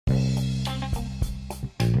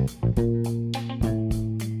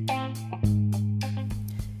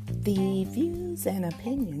The views and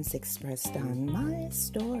opinions expressed on My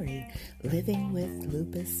Story Living with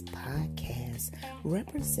Lupus podcast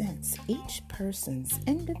represents each person's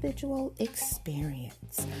individual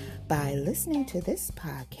experience. By listening to this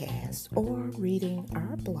podcast or reading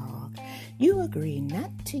our blog, you agree not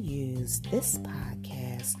to use this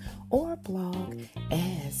podcast or blog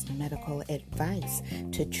as medical advice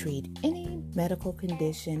to treat any medical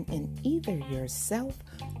condition in either yourself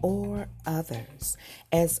or others.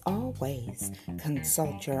 As always,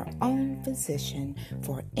 consult your own physician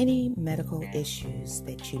for any medical issues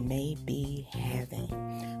that you may be having.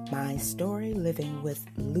 My Story Living with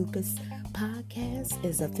Lupus podcast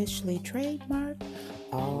is officially trademarked,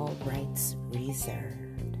 all rights reserved.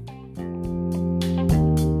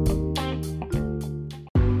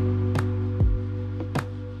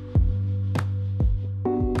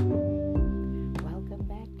 Welcome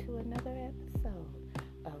back to another episode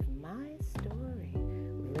of My Story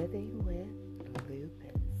Living with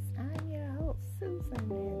Lupus. I'm your host, Susan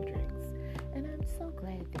Hendricks, and I'm so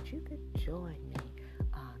glad that you could join me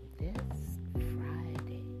on this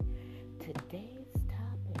Friday. Today's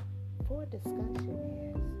topic for discussion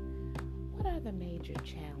is, what are the major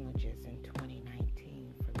challenges in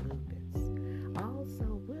 2019 for lupus?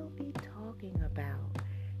 Also, we'll be talking about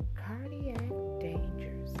cardiac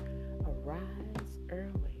dangers arise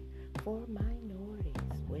early for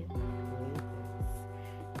minorities with lupus.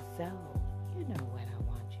 So, you know what I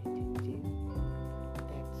want you to do.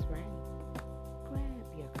 That's right. Grab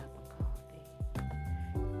your cup of coffee,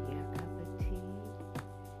 your cup of tea,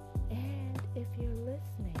 and if you're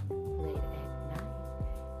listening late at night,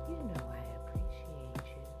 you know I appreciate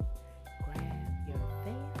you. Grab your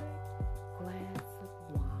favorite glass of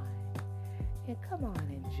wine and come on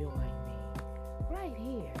and join me right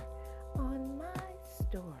here on My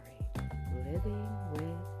Story Living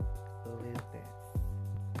with Lupus.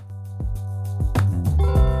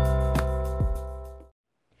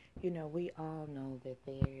 You know, we all know that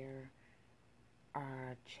there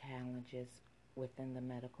are challenges within the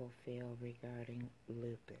medical field regarding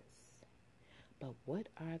lupus. But what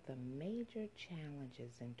are the major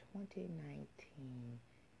challenges in 2019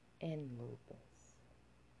 in lupus?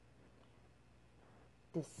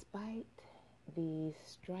 Despite the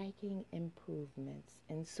striking improvements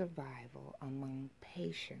in survival among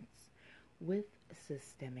patients with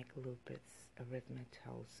systemic lupus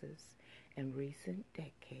erythematosus in recent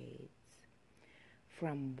decades,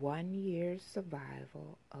 from 1 year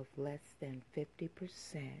survival of less than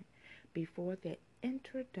 50% before the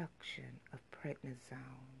introduction of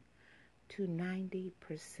prednisone to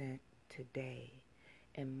 90% today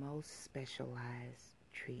in most specialized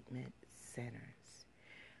treatment centers.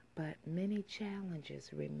 But many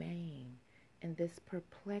challenges remain in this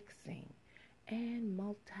perplexing and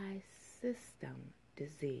multi-system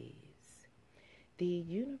disease. The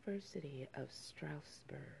University of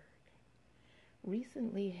Strasbourg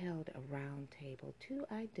recently held a roundtable to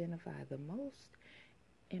identify the most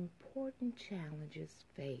important challenges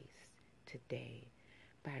faced today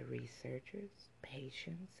by researchers,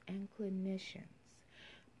 patients, and clinicians,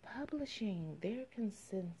 publishing their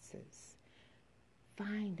consensus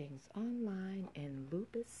findings online in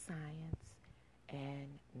Lupus Science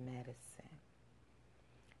and Medicine.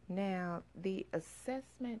 Now, the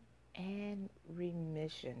assessment and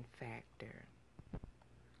remission factor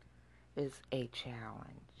is a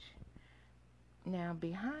challenge. Now,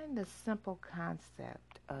 behind the simple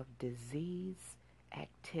concept of disease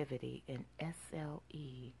activity in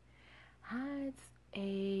SLE hides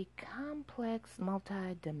a complex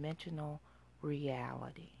multidimensional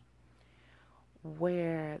reality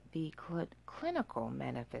where the clinical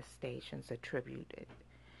manifestations attributed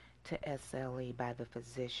to SLE by the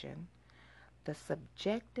physician, the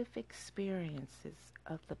subjective experiences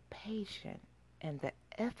of the patient, and the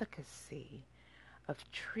efficacy of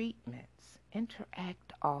treatments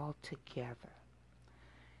interact all together.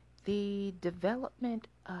 The development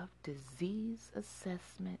of disease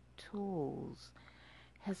assessment tools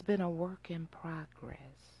has been a work in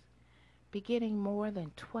progress, beginning more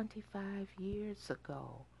than 25 years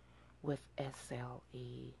ago with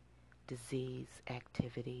SLE, Disease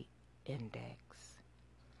Activity Index.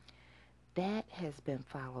 That has been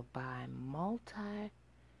followed by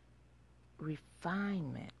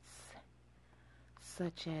multi-refinements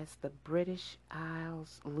such as the British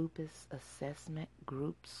Isles Lupus Assessment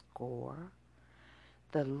Group score,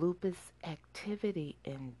 the Lupus Activity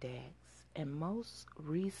Index, and most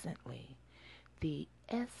recently, the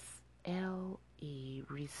SLE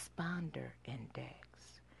Responder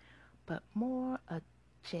Index. But more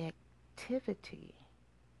objectivity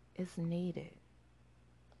is needed.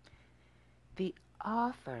 The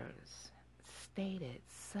authors stated,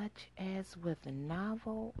 such as with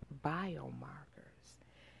novel biomarkers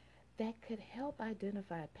that could help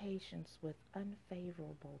identify patients with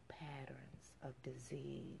unfavorable patterns of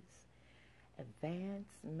disease.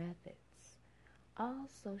 Advanced methods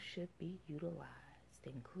also should be utilized,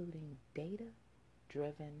 including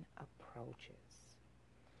data-driven approaches.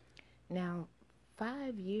 Now,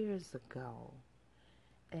 5 years ago,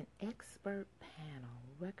 an expert panel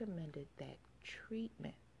recommended that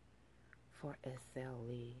treatment for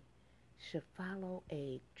SLE should follow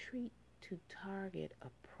a treat-to-target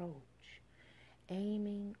approach,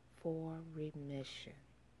 aiming for remission,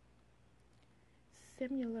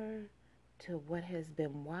 similar to what has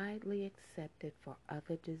been widely accepted for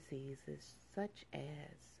other diseases such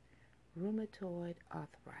as rheumatoid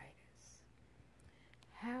arthritis.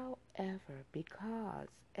 However, because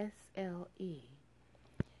SLE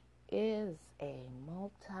is a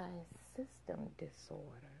multi-system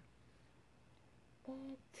disorder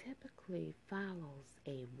that typically follows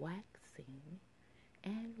a waxing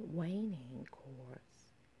and waning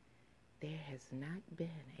course, there has not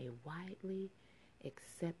been a widely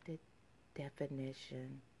accepted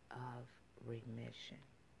definition of remission.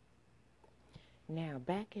 Now,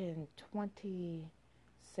 back in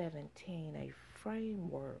 2017, a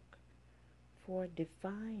framework for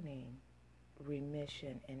defining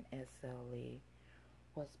remission in SLE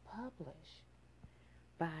was published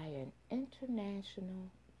by an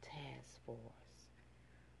international task force,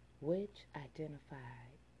 which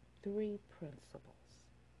identified 3 principles.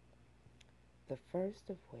 The first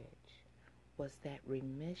of which was that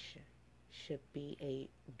remission should be a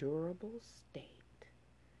durable state,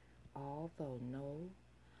 although no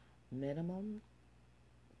minimum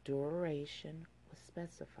duration was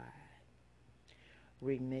specified.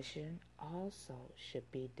 Remission also should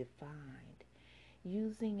be defined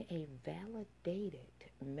using a validated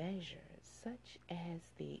measure such as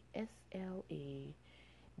the SLE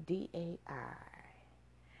DAI,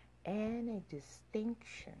 and a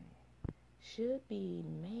distinction should be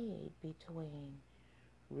made between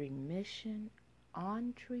remission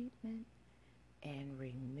on treatment and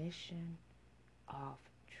remission off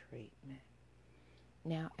treatment.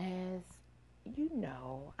 Now, as you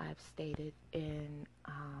know, I've stated in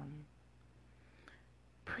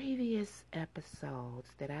previous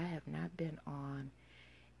episodes that I have not been on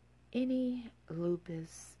any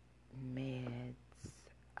lupus meds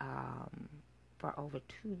for over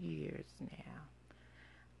 2 years now.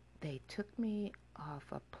 They took me off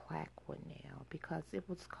of Plaquenil because it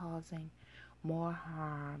was causing more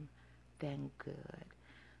harm than good.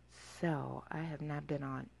 So I have not been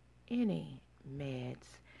on any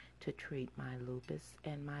meds to treat my lupus,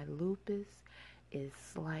 and my lupus is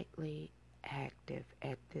slightly active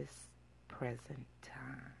at this present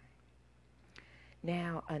time.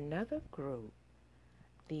 Now, another group,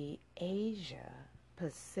 the Asia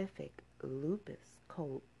Pacific Lupus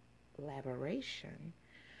Collaboration,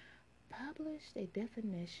 published a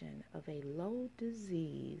definition of a low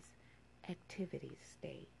disease activity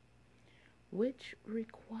state, which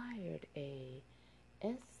required a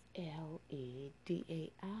SLE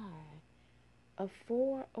DAI of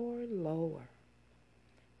 4 or lower,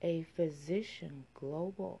 a physician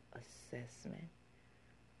global assessment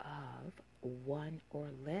of 1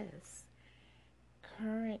 or less,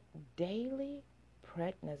 current daily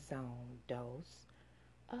prednisone dose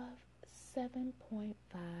of 7.5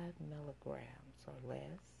 milligrams or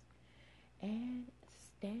less, and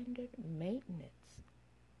standard maintenance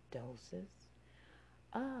doses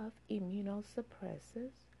of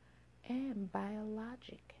immunosuppressants and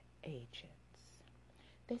biologic agents.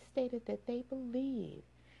 They stated that they believe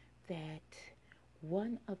that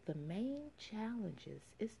one of the main challenges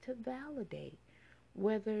is to validate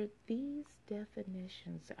whether these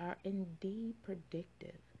definitions are indeed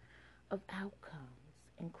predictive of outcomes,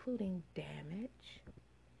 including damage,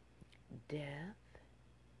 death,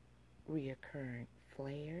 reoccurring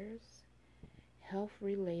flares,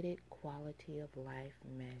 health-related quality of life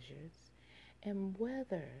measures, and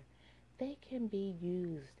whether they can be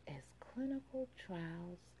used as clinical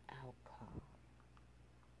trials outcome.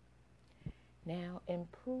 Now,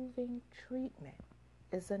 improving treatment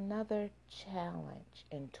is another challenge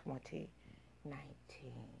in 2019.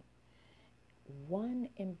 One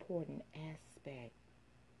important aspect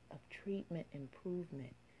of treatment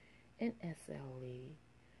improvement in SLE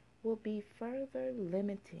will be further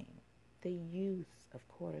limiting the use of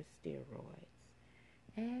corticosteroids,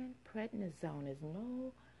 and prednisone is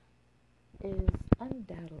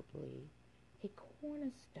undoubtedly a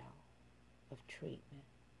cornerstone of treatment.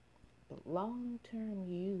 But long-term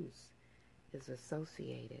use is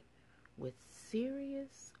associated with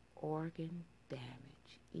serious organ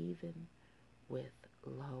damage, even with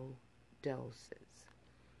low doses.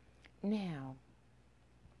 Now,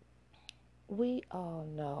 we all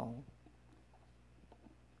know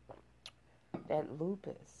that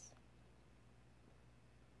lupus,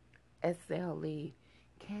 SLE,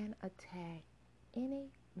 can attack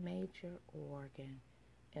any major organ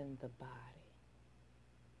in the body.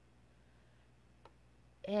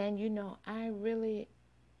 And I really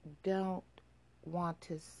don't want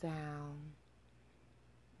to sound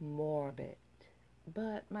morbid,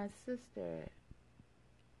 but my sister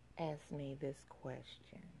asked me this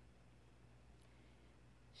question.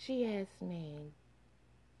 She asked me,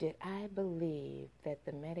 did I believe that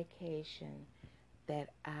the medication that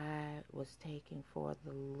I was taking for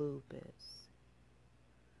the lupus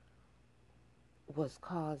was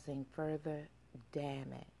causing further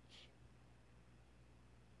damage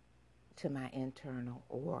to my internal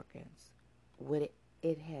organs? Would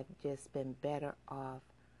it have just been better off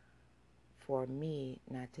for me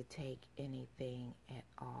not to take anything at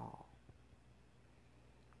all?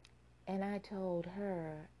 And I told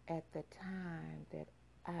her at the time that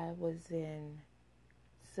I was in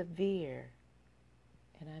severe,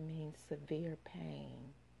 and I mean severe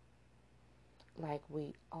pain, like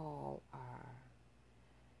we all are.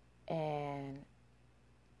 And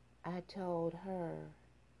I told her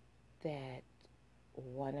that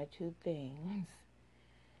one or two things: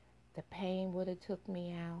 the pain would have took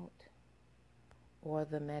me out, or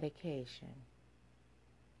the medication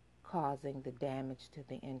causing the damage to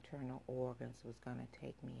the internal organs was going to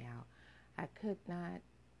take me out. I could not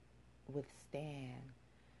withstand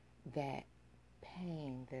that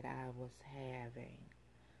pain that I was having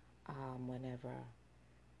whenever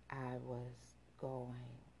I was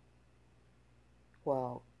going,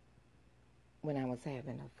 well, when I was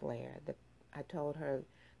having a flare. I told her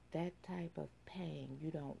that type of pain you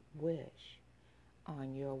don't wish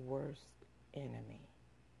on your worst enemy.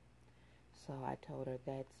 So I told her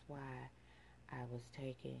that's why I was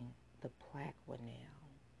taking the Plaquenil.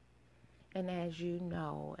 And as you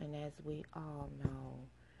know, and as we all know,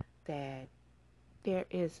 that there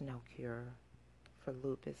is no cure for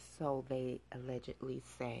lupus, so they allegedly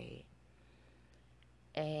say.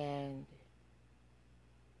 And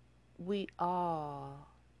we all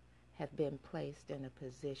have been placed in a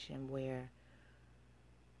position where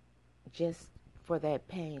just for that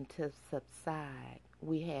pain to subside,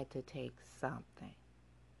 we had to take something.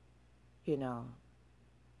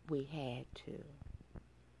 We had to.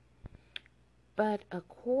 But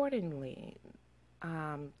accordingly,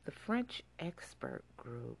 the French expert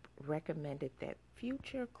group recommended that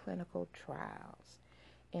future clinical trials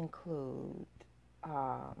include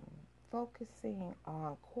focusing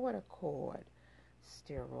on corticosteroid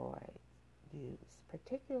use,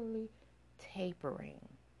 particularly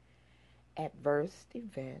tapering, adverse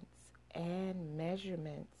events, and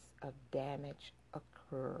measurements of damage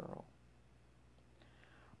accrual.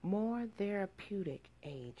 More therapeutic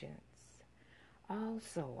agents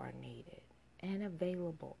also are needed, and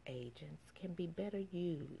available agents can be better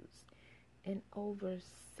used. In over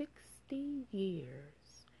 60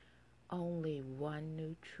 years, only one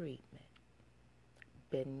new treatment,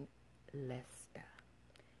 Benlysta,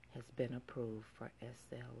 has been approved for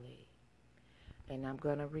SLE. And I'm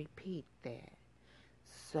going to repeat that.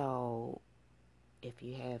 So if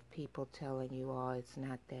you have people telling you, oh, it's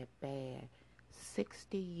not that bad,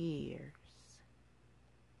 60 years.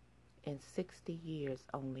 In 60 years,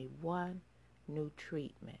 only one new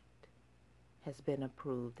treatment has been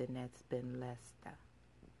approved, and that's Benlysta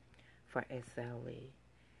for SLE.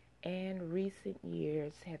 And recent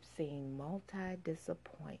years have seen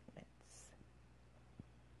multi-disappointments,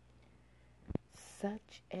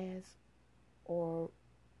 such as Orencia.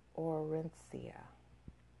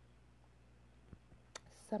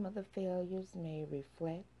 Some of the failures may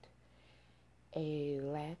reflect a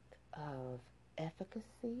lack of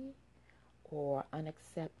efficacy or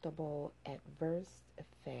unacceptable adverse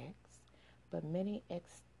effects, but many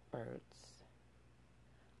experts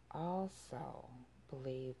also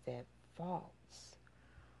believe that faults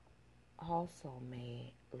also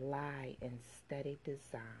may lie in study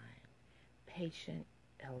design, patient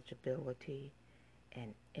eligibility,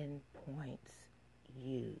 and endpoints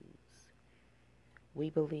used. We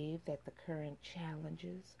believe that the current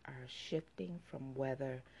challenges are shifting from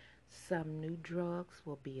whether some new drugs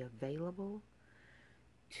will be available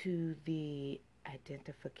to the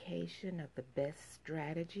identification of the best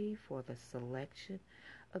strategy for the selection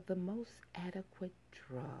of the most adequate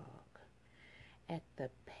drug at the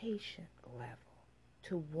patient level.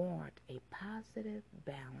 to warrant a positive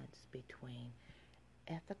balance between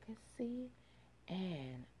efficacy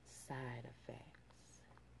and side effects.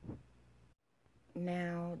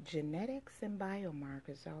 Now, genetics and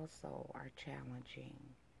biomarkers also are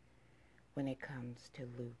challenging when it comes to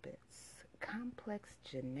lupus. Complex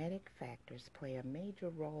genetic factors play a major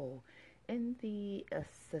role in the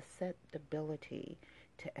susceptibility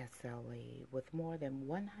to SLE, with more than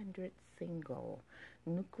 100 single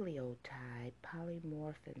nucleotide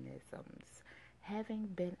polymorphisms having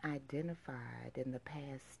been identified in the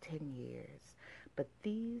past 10 years. But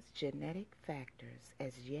these genetic factors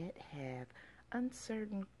as yet have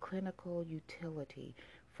uncertain clinical utility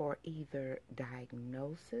for either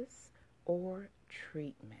diagnosis or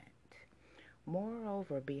treatment.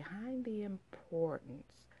 Moreover, behind the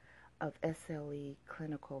importance of SLE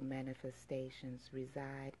clinical manifestations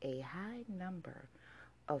reside a high number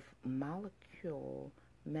of molecular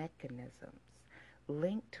mechanisms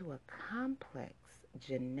linked to a complex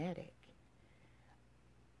genetic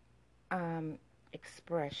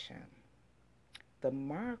expression. The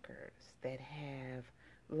markers that have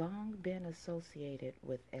long been associated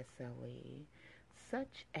with SLE,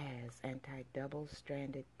 such as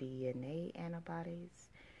anti-double-stranded DNA antibodies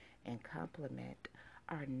and complement,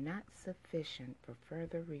 are not sufficient for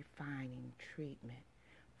further refining treatment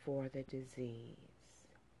for the disease.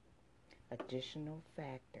 Additional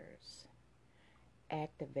factors.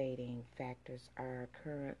 Activating factors are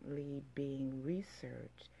currently being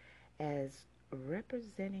researched as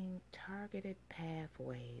representing targeted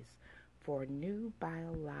pathways for new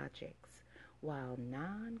biologics, while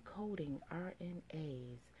non-coding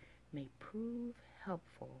RNAs may prove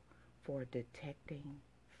helpful for detecting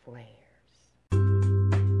flares.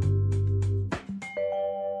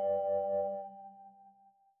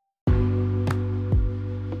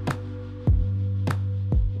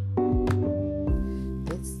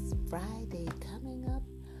 This Friday, coming up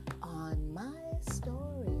on My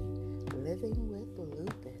Story, Living with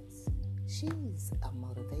Lupus. She's a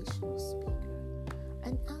motivational speaker,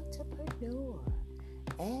 an entrepreneur,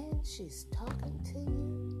 and she's talking to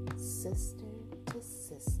you sister to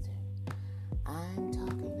sister. I'm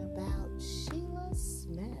talking about Sheila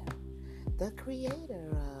Smith, the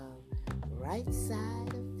creator of Right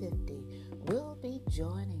Side of 50, will be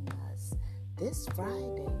joining us this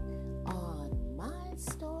Friday on My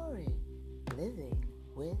Story, Living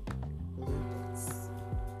with Lupus.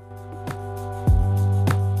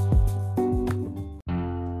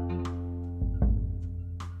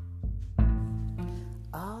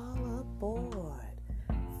 All aboard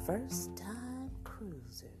First Time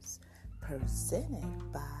Cruisers,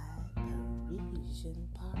 presented by Parisian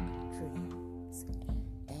Park Dreams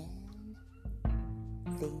and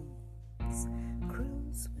Things.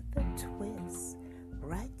 Cruise with a twist,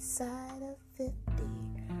 Right Side of 50,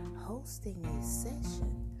 hosting a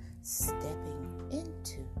session, stepping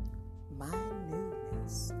into my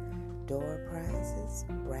newness, door prizes,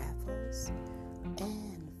 raffles,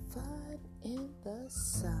 and fun in the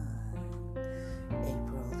sun.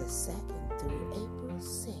 April the 2nd through April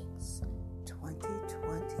 6th,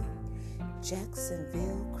 2020,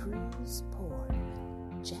 Jacksonville Cruise Port,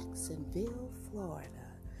 Jacksonville, Florida.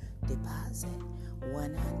 Deposit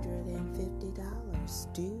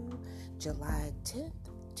 $150 due July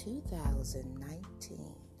 10th,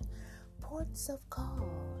 2019. Ports of call: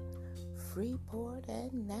 Freeport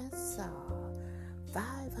and Nassau.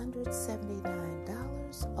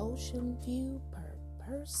 $579 Ocean View per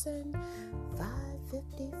person,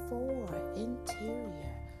 $554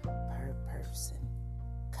 interior per person.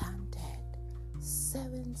 Contact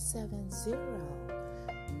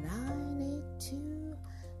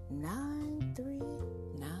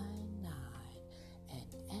 770-982-9399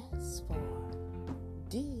 and ask for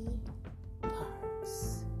D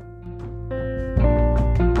Parks.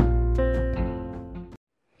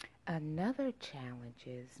 Another challenge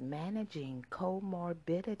is managing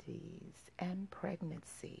comorbidities and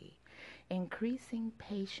pregnancy. Increasing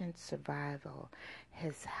patient survival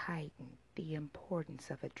has heightened the importance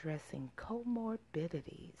of addressing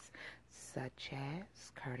comorbidities such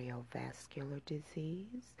as cardiovascular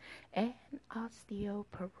disease and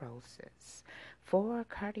osteoporosis. For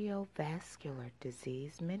cardiovascular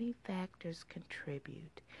disease, many factors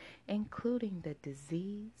contribute, including the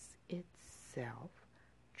disease itself,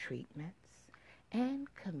 treatments, and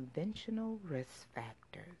conventional risk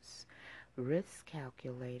factors. Risk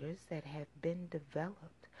calculators that have been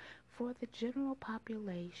developed for the general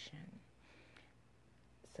population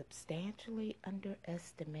substantially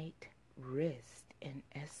underestimate risk in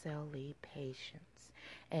SLE patients,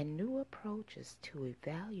 and new approaches to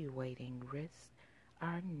evaluating risk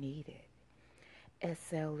are needed.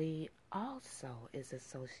 SLE also is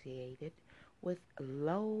associated with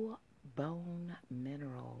low bone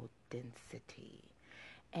mineral density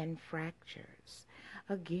and fractures,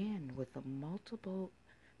 again with multiple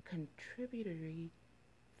contributory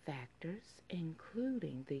factors,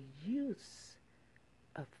 including the use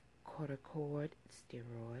of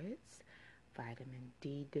corticosteroids, vitamin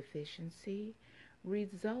D deficiency,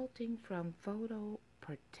 resulting from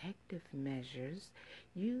photoprotective measures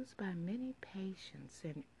used by many patients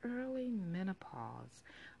in early menopause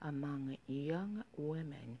among young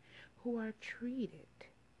women who are treated.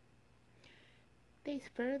 They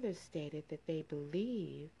further stated that they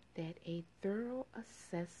believe that a thorough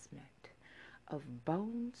assessment of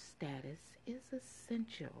bone status is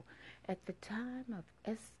essential at the time of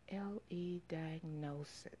SLE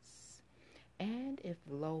diagnosis, and if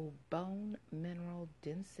low bone mineral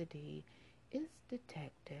density is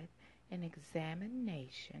detected, an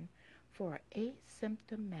examination for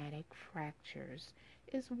asymptomatic fractures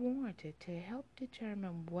is warranted to help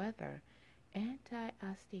determine whether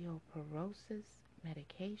anti-osteoporosis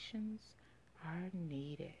medications are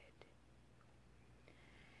needed.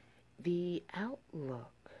 The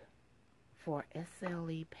outlook for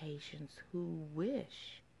SLE patients who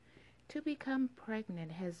wish to become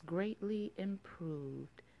pregnant has greatly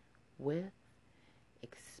improved with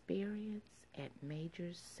experience at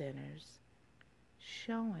major centers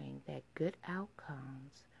showing that good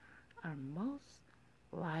outcomes are most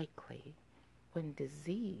likely when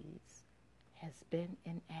disease has been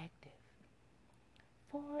inactive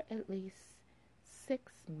for at least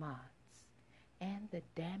 6 months and the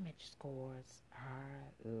damage scores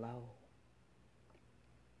are low.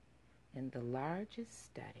 In the largest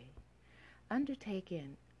study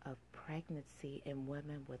undertaken of pregnancy in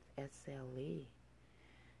women with SLE,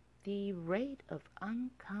 the rate of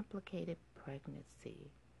uncomplicated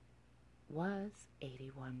pregnancy was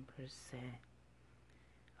 81%,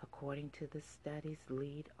 according to the study's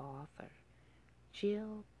lead author,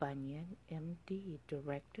 Jill Bunyan, MD,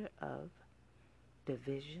 Director of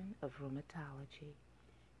Division of Rheumatology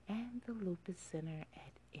and the Lupus Center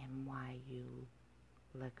at NYU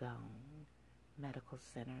Langone Medical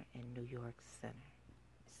Center in New York City.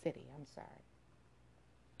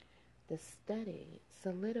 The study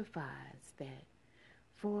solidifies that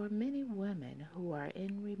for many women who are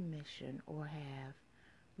in remission or have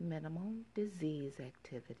minimal disease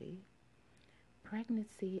activity,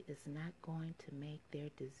 pregnancy is not going to make their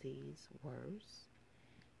disease worse,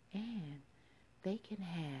 and they can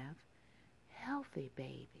have healthy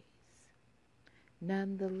babies.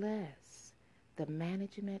 Nonetheless, the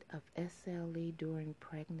management of SLE during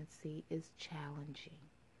pregnancy is challenging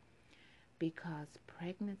because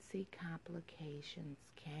pregnancy complications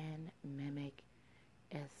can mimic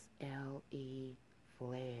SLE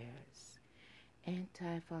flares.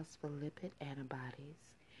 Antiphospholipid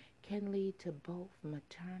antibodies can lead to both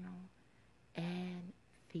maternal and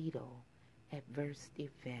fetal adverse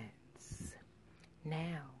events.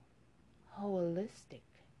 Now, holistic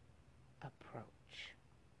approach.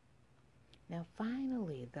 Now,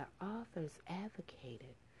 finally, the authors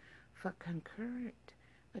advocated for concurrent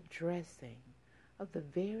addressing of the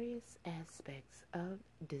various aspects of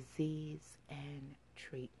disease and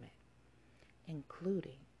treatment,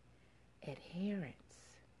 including adherence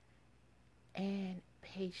and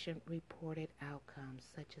patient-reported outcomes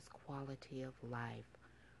such as quality of life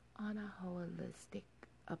on a holistic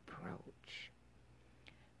approach.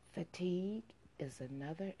 Fatigue is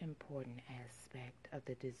another important aspect of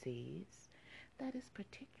the disease that is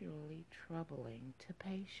particularly troubling to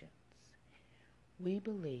patients. We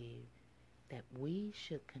believe that we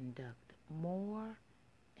should conduct more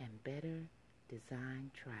and better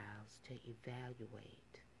design trials to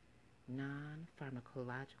evaluate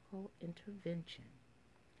non-pharmacological intervention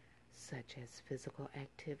such as physical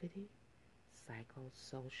activity,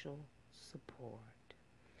 psychosocial support,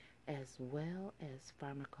 as well as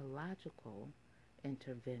pharmacological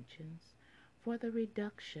interventions for the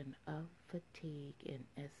reduction of fatigue in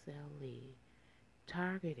SLE,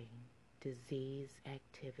 targeting disease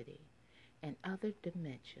activity and other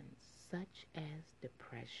dimensions such as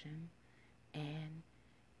depression and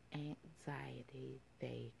anxiety,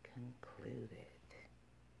 they concluded.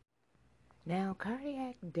 Now,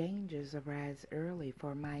 cardiac dangers arise early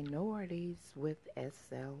for minorities with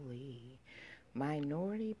SLE.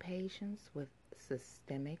 Minority patients with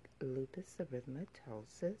systemic lupus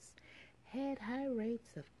erythematosus had high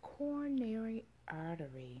rates of coronary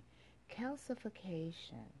artery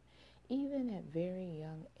calcification, even at very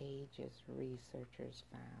young ages, researchers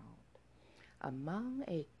found. Among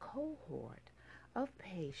a cohort of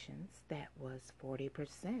patients that was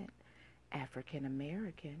 40% African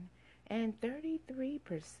American, and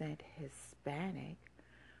 33% Hispanic,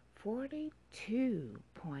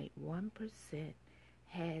 42.1%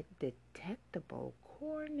 had detectable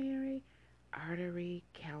coronary artery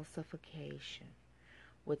calcification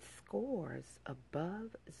with scores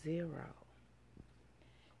above 0.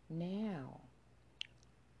 Now,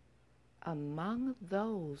 among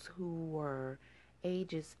those who were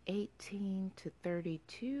ages 18 to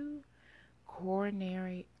 32,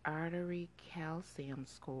 coronary artery calcium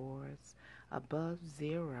scores above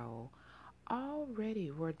 0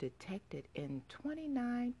 already were detected in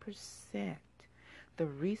 29%, the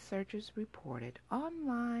researchers reported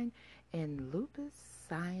online in Lupus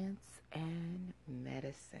Science and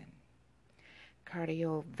Medicine.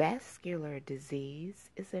 Cardiovascular disease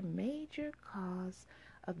is a major cause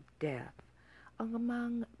of death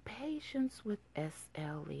among patients with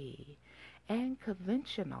SLE, and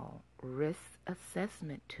conventional risk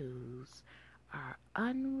assessment tools are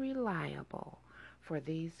unreliable for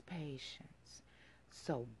these patients.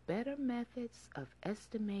 So better methods of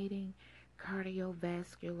estimating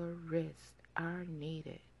cardiovascular risk are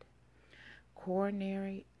needed.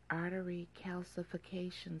 Coronary artery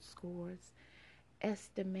calcification scores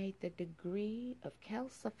estimate the degree of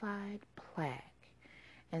calcified plaque,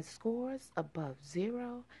 and scores above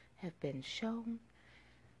 0 have been shown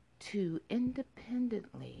to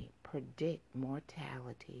independently predict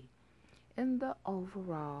mortality in the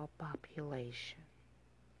overall population.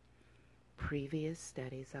 Previous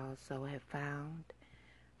studies also have found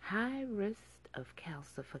high risk of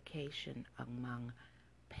calcification among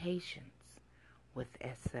patients with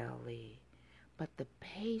SLE, but the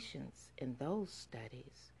patients in those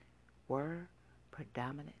studies were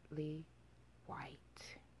predominantly white.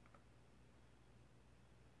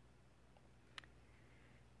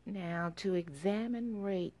 Now, to examine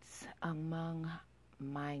rates among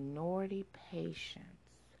minority patients,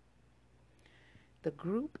 the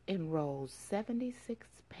group enrolled 76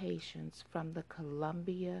 patients from the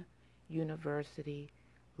Columbia University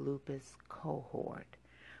lupus cohort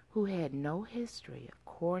who had no history of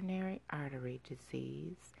coronary artery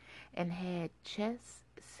disease and had chest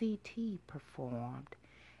CT performed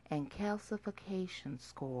and calcification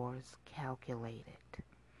scores calculated.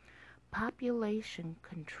 Population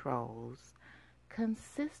controls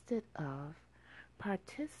consisted of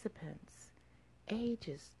participants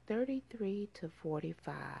ages 33 to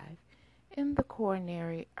 45 in the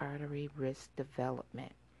coronary artery risk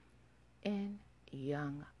development in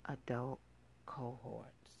young adult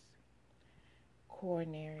cohorts.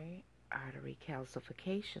 Coronary artery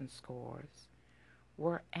calcification scores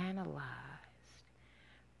were analyzed,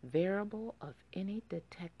 variable of any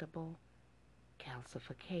detectable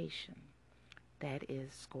calcification, that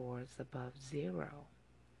is, scores above 0,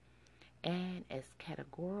 and as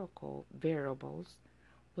categorical variables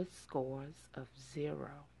with scores of 0,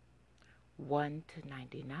 1 to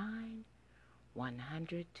 99,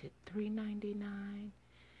 100 to 399,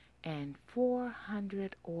 and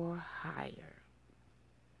 400 or higher.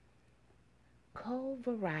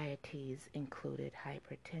 Co-varieties included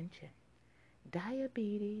hypertension,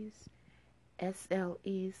 diabetes,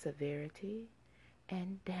 SLE severity,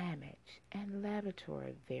 and damage, and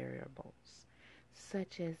laboratory variables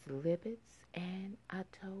such as lipids and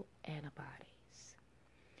autoantibodies.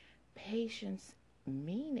 Patients'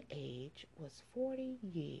 mean age was 40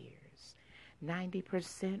 years.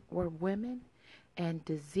 90% were women, and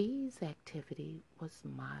disease activity was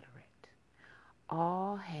moderate.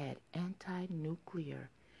 All had anti-nuclear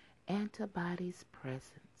antibodies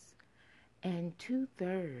presence, and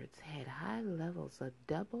 2/3 had high levels of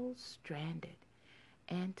double-stranded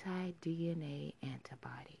anti-DNA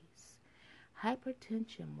antibodies.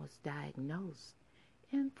 Hypertension was diagnosed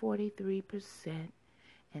in 43%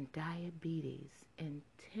 and diabetes in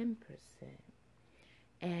 10%,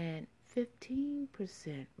 and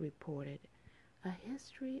 15% reported a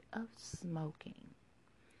history of smoking.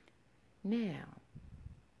 Now,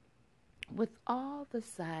 with all the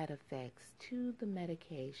side effects to the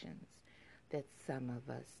medications that some of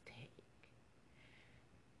us take,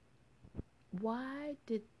 why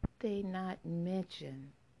did they not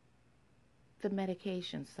mention the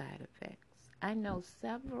medication side effects? I know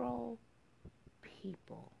several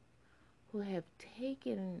people who have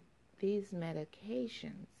taken these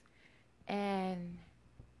medications and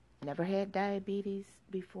never had diabetes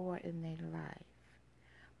before in their life,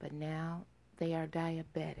 but now they are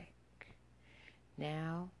diabetic.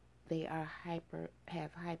 Now they are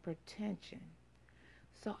have hypertension.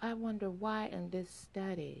 So I wonder why in this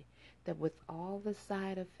study that with all the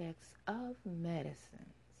side effects of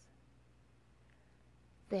medicines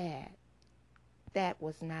that that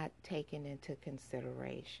was not taken into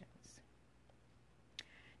considerations.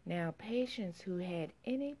 Now, patients who had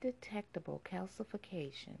any detectable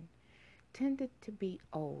calcification tended to be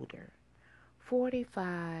older,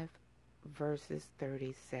 45 versus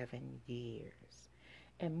 37 years,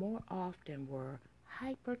 and more often were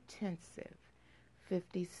hypertensive,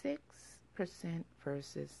 56%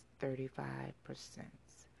 versus 35%.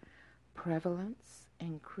 Prevalence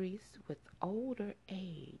increased with older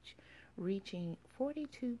age, reaching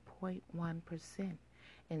 42.1%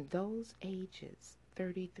 in those ages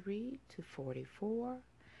 33 to 44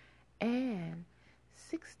 and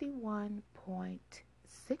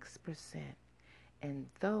 61.6% in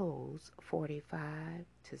those 45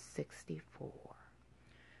 to 64.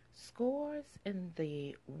 Scores in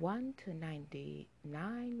the 1 to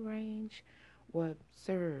 99 range were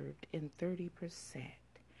observed in 30%,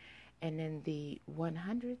 and in the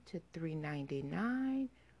 100 to 399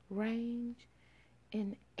 range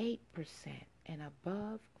in 8%, and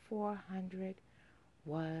above 400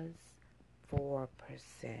 was 4%.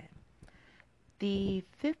 The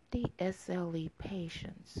 50 SLE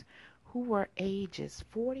patients who were ages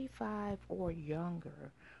 45 or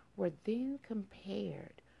younger were then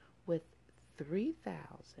compared with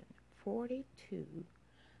 3,042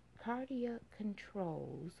 cardiac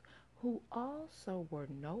controls who also were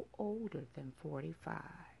no older than 45.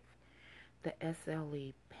 The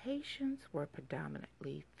SLE patients were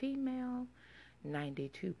predominantly female,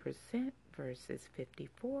 92% versus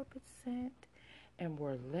 54%, and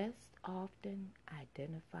were less often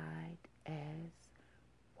identified as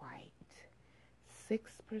white,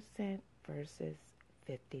 6% versus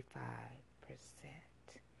 55%.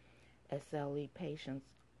 SLE patients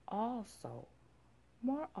also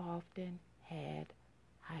more often had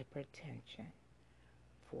hypertension,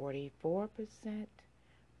 44%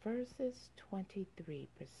 versus 23%,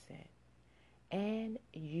 and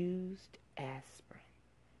used aspirin,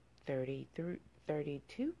 32%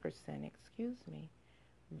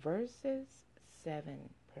 versus 7%.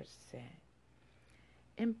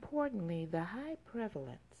 Importantly, the high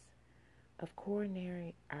prevalence of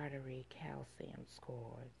coronary artery calcium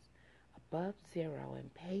scores above 0 in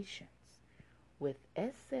patients with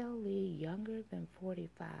SLE younger than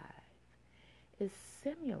 45 is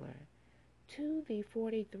similar to the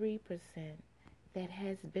 43% that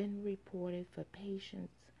has been reported for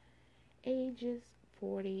patients ages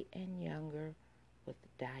 40 and younger with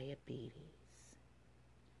diabetes.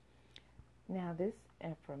 Now, this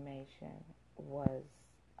information was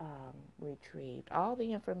retrieved. All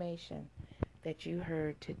the information that you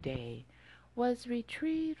heard today was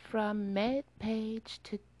retrieved from MedPage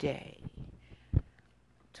Today,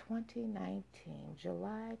 2019,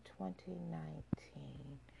 July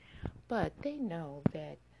 2019. But they know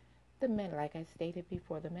that like I stated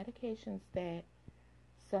before, the medications that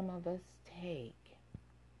some of us take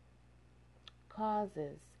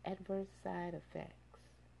causes adverse side effects.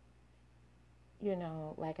 You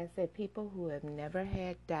know, like I said, people who have never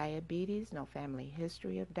had diabetes, no family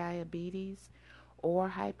history of diabetes or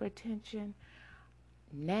hypertension,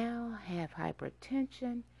 now have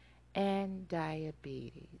hypertension and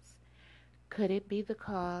diabetes. Could it be the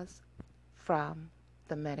cause from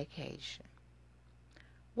the medication?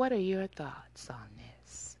 What are your thoughts on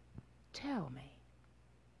this? Tell me.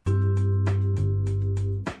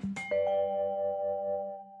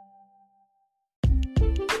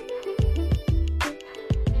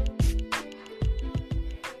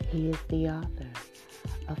 He is the author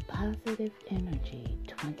of Positive Energy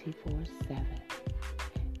 24/7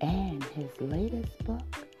 and his latest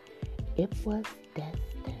book, It Was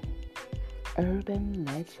Destined, Urban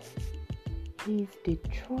Legend. He's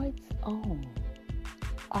Detroit's own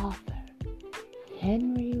author,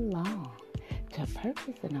 Henry Long. To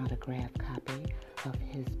purchase an autographed copy of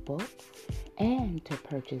his books and to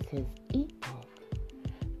purchase his ebook,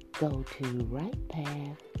 go to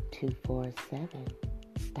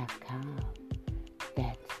WritePath247.com.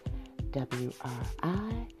 That's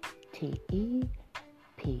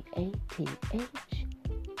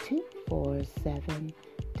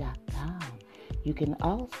WritePath247.com. You can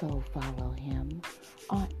also follow him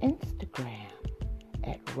on Instagram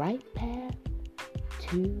at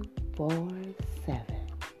WritePath247.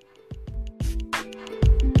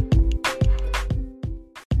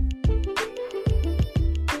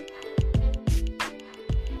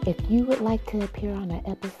 If you would like to appear on an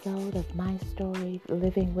episode of My Story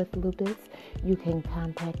Living with Lupus, you can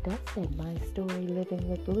contact us at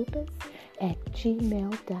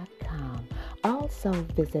mystorylivingwithlupus@gmail.com. Also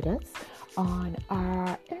visit us on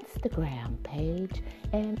our Instagram page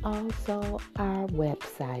and also our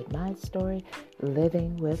website, My Story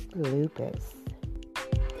Living with Lupus.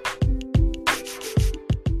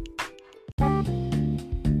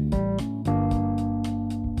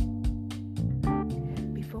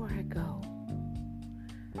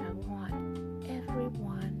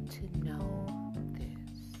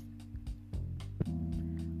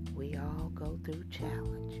 go through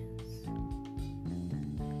challenges.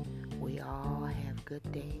 We all have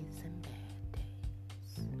good days and bad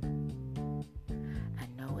days. I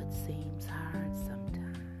know it seems hard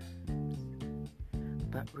sometimes,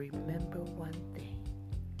 but remember one thing.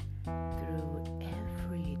 Through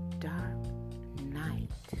every dark night,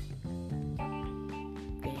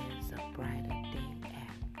 there's a brighter day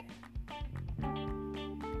after.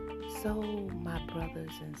 So, my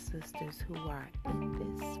brothers and sisters who are in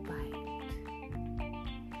this fight,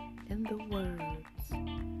 in the words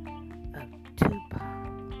of Tupac,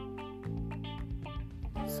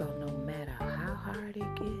 so no matter how hard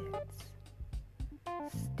it gets,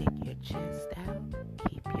 stick your chest out,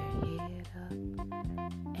 keep your head up,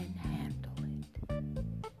 and handle it.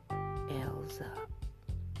 L's up.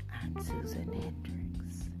 I'm Susan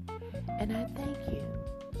Hendricks, and I thank you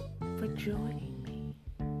for joining me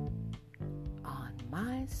on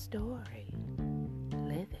my story,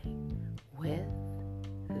 Living with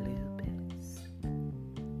Lupus.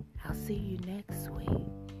 I'll see you next week.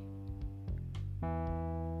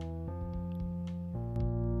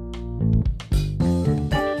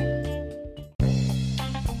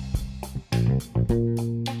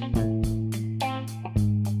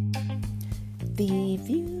 The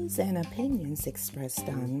views and opinions expressed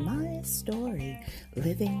on my story,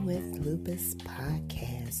 Living with Lupus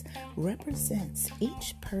podcast, represents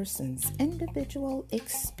each person's individual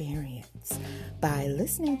experience. By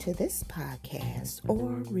listening to this podcast or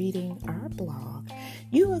reading our blog,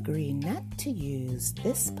 you agree not to use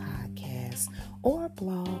this podcast or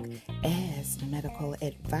blog as medical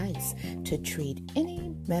advice to treat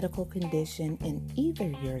any medical condition in either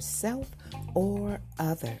yourself or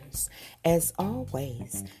others. As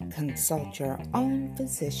always, consult your own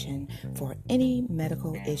physician for any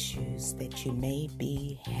medical issues that you may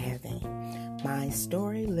be having. My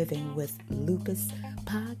story, Living with Lupus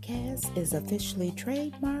podcast, is officially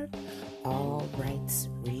trademarked, all rights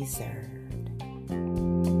reserved.